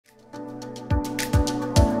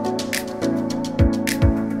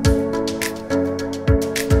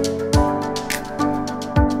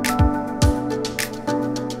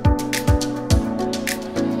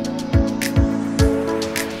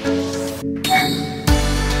Welcome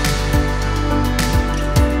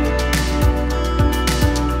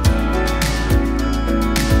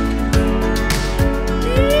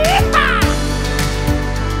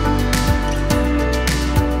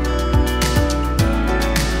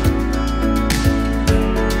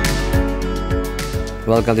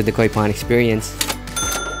to the Koi Pond Experience.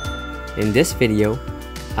 In this video,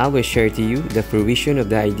 I will share to you the fruition of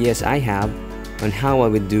the ideas I have on how I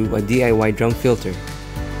would do a DIY drum filter.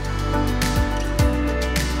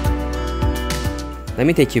 Let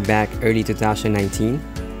me take you back early 2019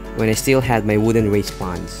 when I still had my wooden raised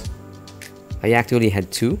ponds. I actually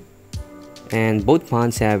had two, and both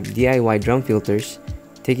ponds have DIY drum filters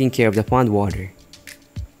taking care of the pond water.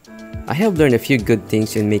 I have learned a few good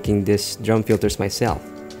things in making these drum filters myself,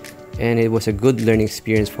 and it was a good learning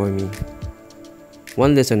experience for me.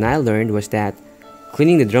 One lesson I learned was that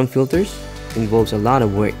cleaning the drum filters involves a lot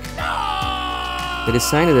of work. The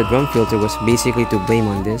design of the drum filter was basically to blame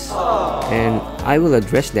on this, and I will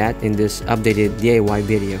address that in this updated DIY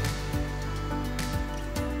video.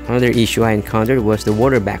 Another issue I encountered was the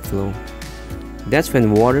water backflow. That's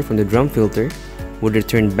when water from the drum filter would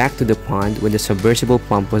return back to the pond when the submersible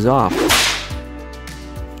pump was off.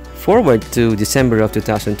 Forward to December of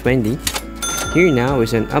 2020, here now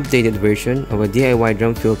is an updated version of a DIY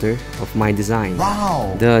drum filter of my design.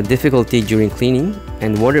 Wow! The difficulty during cleaning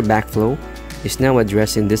and water backflow is now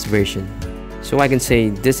addressed in this version. So I can say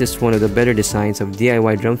this is one of the better designs of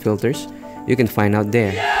DIY drum filters you can find out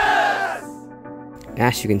there. Yes!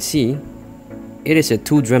 As you can see, it is a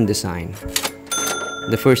two-drum design.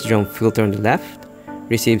 The first drum filter on the left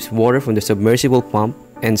receives water from the submersible pump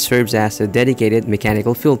and serves as a dedicated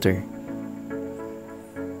mechanical filter.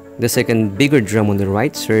 The second bigger drum on the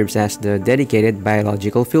right serves as the dedicated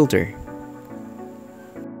biological filter.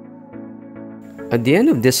 At the end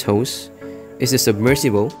of this hose is the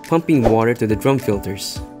submersible pumping water to the drum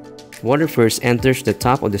filters. Water first enters the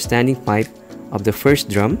top of the standing pipe of the first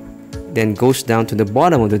drum, then goes down to the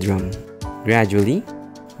bottom of the drum. Gradually,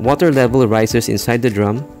 water level rises inside the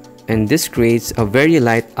drum, and this creates a very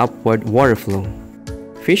light upward water flow.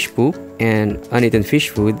 Fish poop and uneaten fish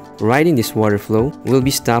food riding this water flow will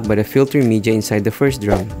be stopped by the filter media inside the first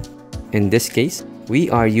drum. In this case, we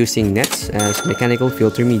are using nets as mechanical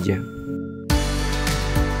filter media.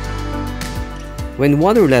 When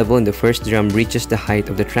water level in the first drum reaches the height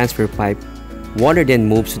of the transfer pipe, water then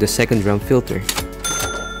moves to the second drum filter.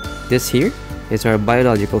 This here is our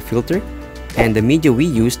biological filter, and the media we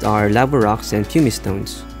used are lava rocks and pumice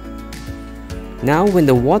stones. Now when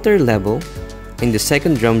the water level in the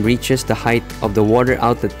second drum reaches the height of the water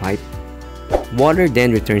outlet pipe, water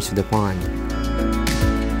then returns to the pond.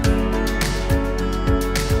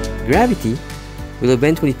 Gravity will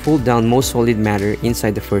eventually pull down most solid matter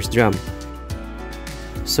inside the first drum.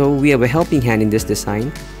 So we have a helping hand in this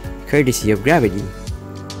design, courtesy of gravity.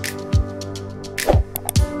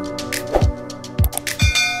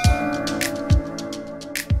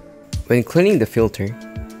 When cleaning the filter,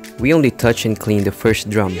 we only touch and clean the first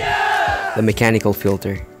drum, the mechanical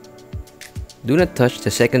filter. Do not touch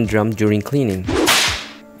the second drum during cleaning.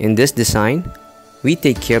 In this design, we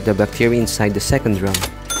take care of the bacteria inside the second drum.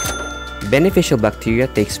 Beneficial bacteria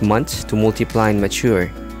takes months to multiply and mature.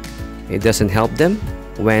 It doesn't help them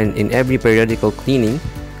when in every periodical cleaning,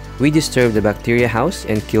 we disturb the bacteria house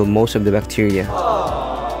and kill most of the bacteria.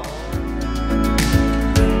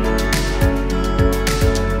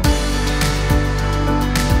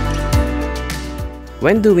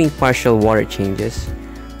 When doing partial water changes,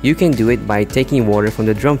 you can do it by taking water from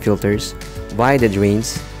the drum filters via the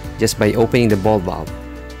drains just by opening the ball valve.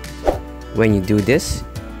 When you do this,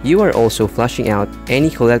 you are also flushing out any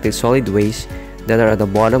collected solid waste that are at the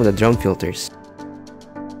bottom of the drum filters.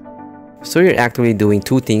 So you're actually doing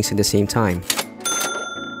two things at the same time.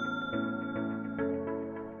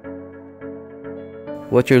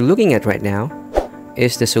 What you're looking at right now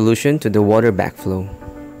is the solution to the water backflow.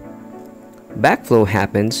 Backflow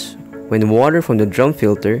happens when water from the drum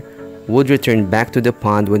filter would return back to the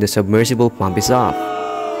pond when the submersible pump is off.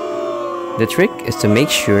 The trick is to make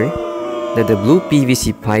sure that the blue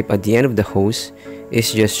PVC pipe at the end of the hose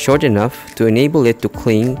is just short enough to enable it to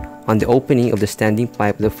cling on the opening of the standing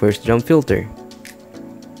pipe of the first drum filter.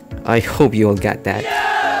 I hope you all got that.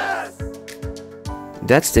 Yes!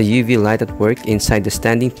 That's the UV light at work inside the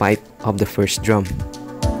standing pipe of the first drum.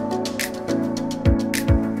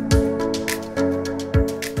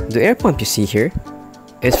 The air pump you see here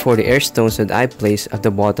is for the air stones that I placed at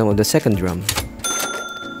the bottom of the second drum.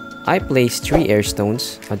 I placed 3 air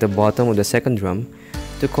stones at the bottom of the second drum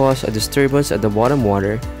to cause a disturbance at the bottom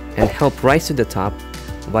water and help rise to the top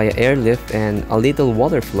via airlift and a little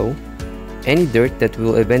water flow any dirt that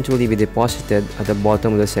will eventually be deposited at the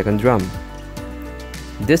bottom of the second drum.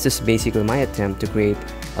 This is basically my attempt to create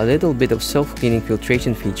a little bit of self-cleaning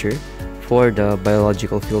filtration feature for the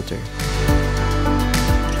biological filter.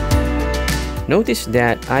 Notice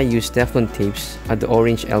that I used Teflon tapes at the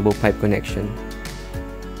orange elbow pipe connection.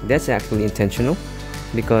 That's actually intentional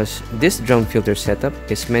because this drum filter setup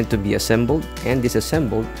is meant to be assembled and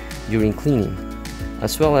disassembled during cleaning,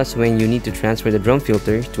 as well as when you need to transfer the drum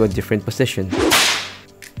filter to a different position.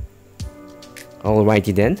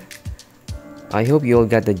 Alrighty then, I hope you all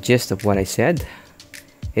got the gist of what I said.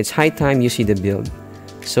 It's high time you see the build,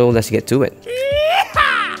 so let's get to it.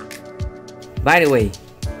 By the way,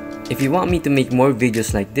 if you want me to make more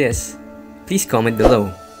videos like this, please comment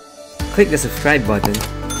below. Click the subscribe button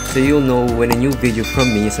so you'll know when a new video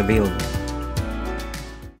from me is available.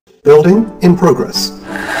 Building in progress.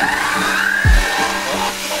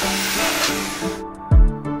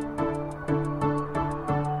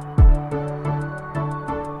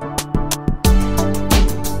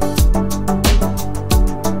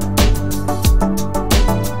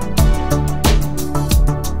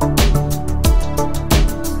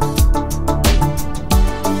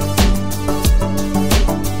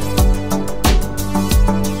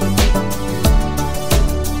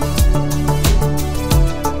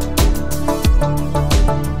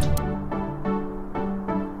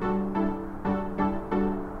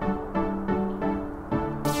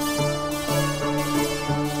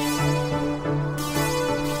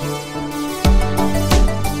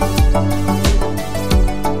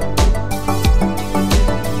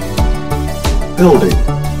 Building.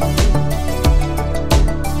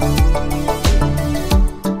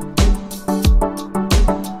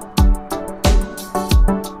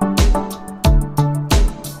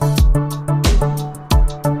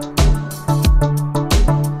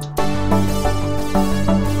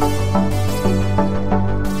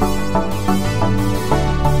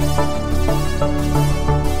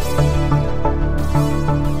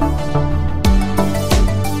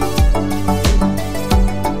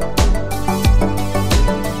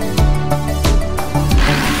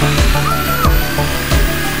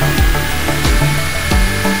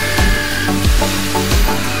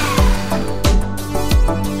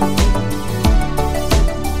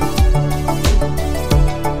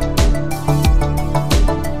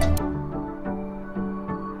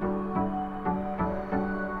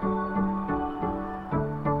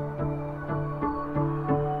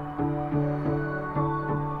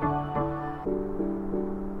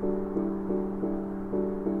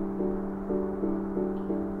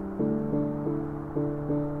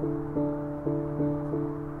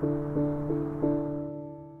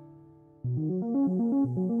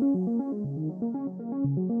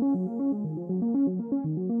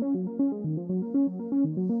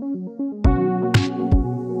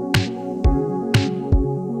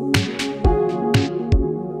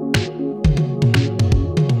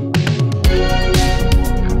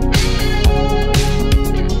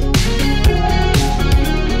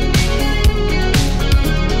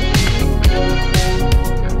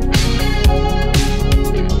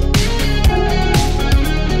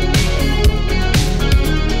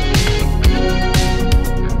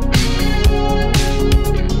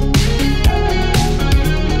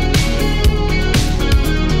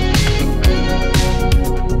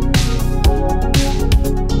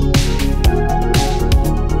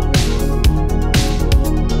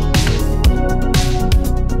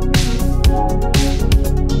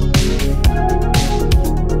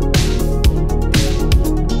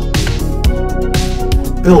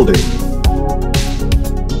 Building.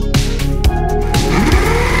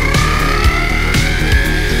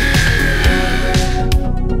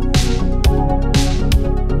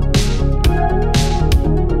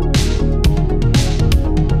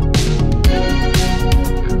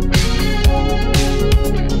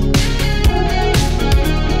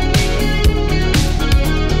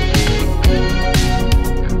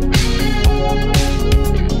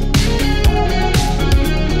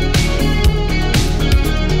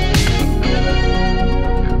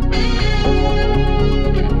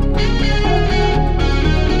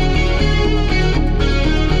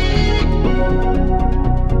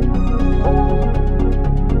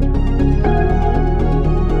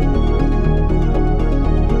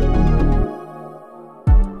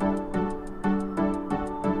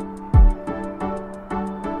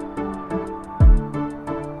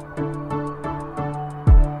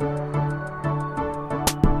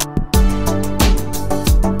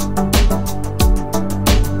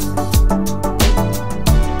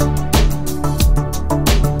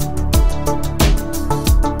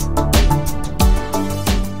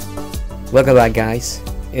 Welcome back, guys.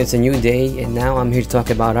 It's a new day and now I'm here to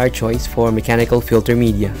talk about our choice for mechanical filter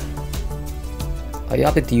media. I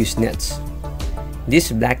opted to use nets. This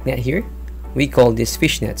black net here, we call this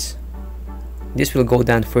fish nets. This will go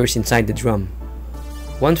down first inside the drum.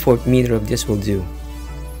 1/4 meter of this will do.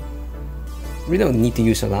 We don't need to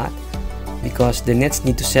use a lot because the nets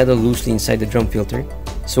need to settle loosely inside the drum filter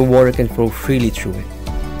so water can flow freely through it.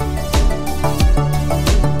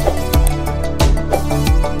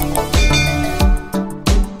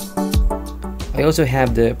 I also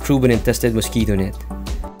have the proven and tested mosquito net.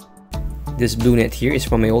 This blue net here is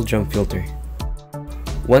from my old drum filter.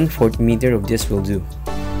 1/4 meter of this will do.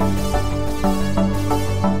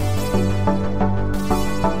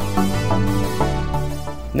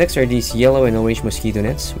 Next are these yellow and orange mosquito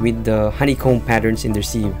nets with the honeycomb patterns in their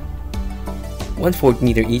sieve. 1/4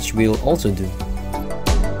 meter each will also do.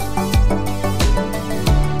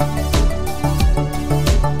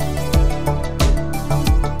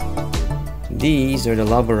 These are the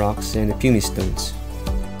lava rocks and the pumice stones.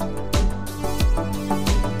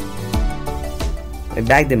 I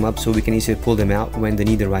bag them up so we can easily pull them out when the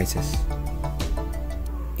need arises.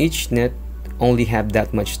 Each net only have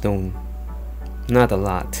that much stone. Not a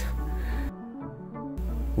lot.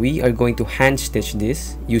 We are going to hand stitch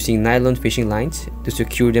this using nylon fishing lines to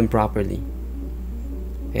secure them properly.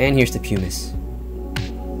 And here's the pumice.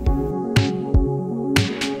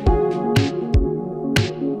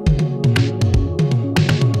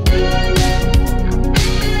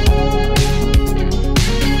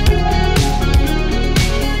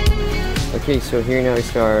 Okay, so here now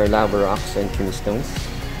is our lava rocks and pumice stones.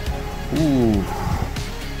 Ooh,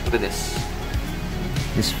 look at this.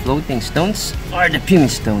 These floating stones are the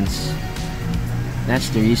pumice stones. That's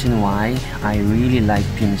the reason why I really like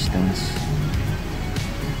pumice stones.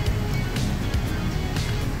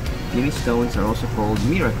 Pumice stones are also called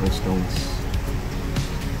miracle stones.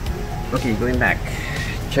 Okay, going back.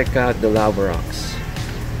 Check out the lava rocks.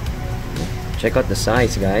 Check out the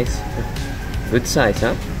size, guys. Good size,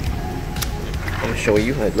 huh? I'll show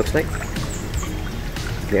you how it looks like.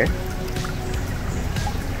 There.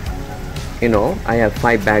 In all, I have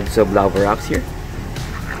 5 bags of lava rocks here,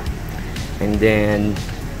 and then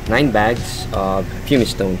 9 bags of pumice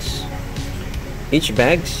stones. Each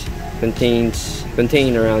bag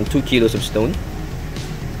contain around 2 kilos of stone.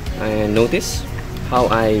 And notice how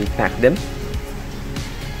I pack them.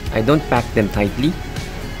 I don't pack them tightly,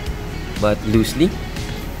 but loosely.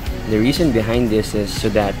 The reason behind this is so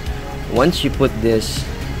that once you put these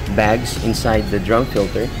bags inside the drum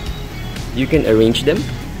filter, you can arrange them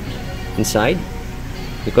inside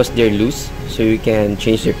because they're loose, so you can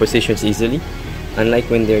change their positions easily.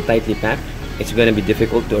 Unlike when they're tightly packed, it's gonna be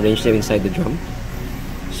difficult to arrange them inside the drum.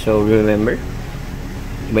 So remember,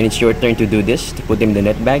 when it's your turn to do this, to put them in the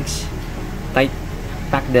net bags,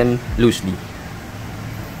 pack them loosely.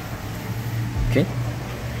 Okay?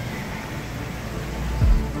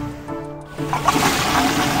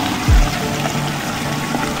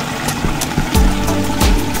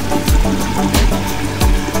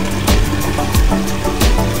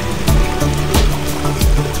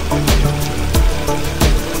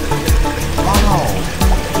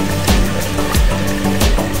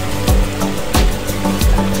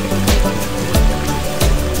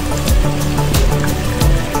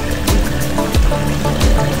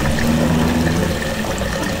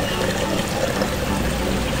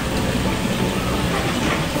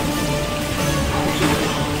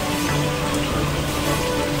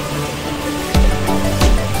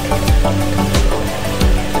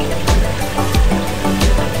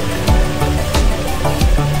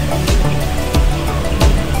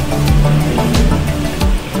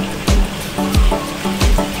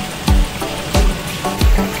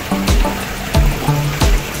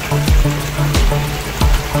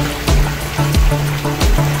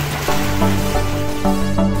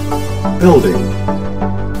 Building.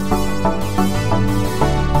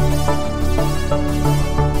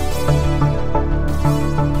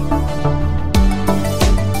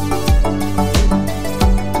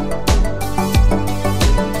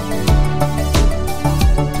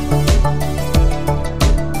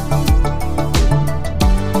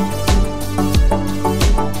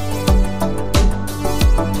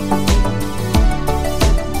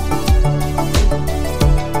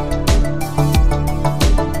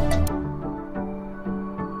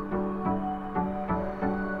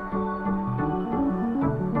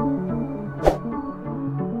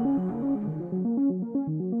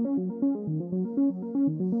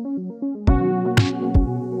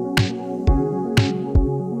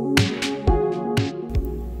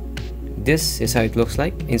 This is how it looks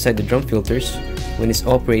like inside the drum filters when it's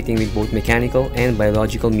operating with both mechanical and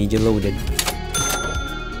biological media loaded.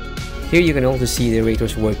 Here you can also see the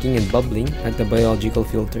aerators working and bubbling at the biological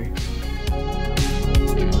filter.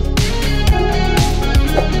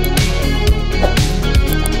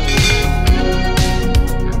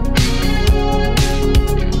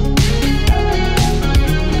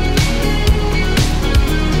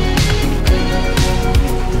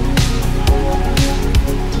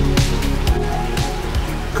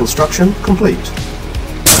 Construction complete.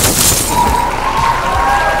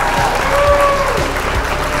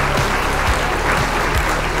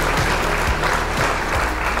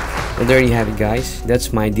 Well, there you have it, guys.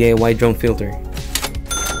 That's my DIY drum filter.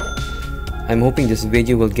 I'm hoping this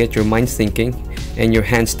video will get your minds thinking and your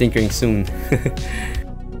hands tinkering soon.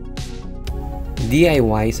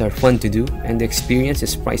 DIYs are fun to do and the experience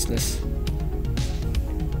is priceless.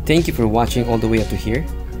 Thank you for watching all the way up to here.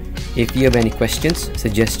 If you have any questions,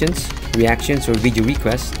 suggestions, reactions, or video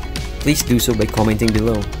requests, please do so by commenting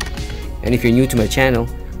below. And if you're new to my channel,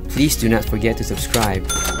 please do not forget to subscribe.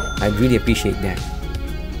 I'd really appreciate that.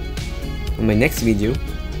 In my next video,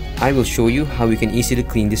 I will show you how you can easily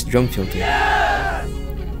clean this drum filter.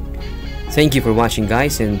 Thank you for watching,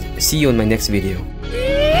 guys, and see you in my next video.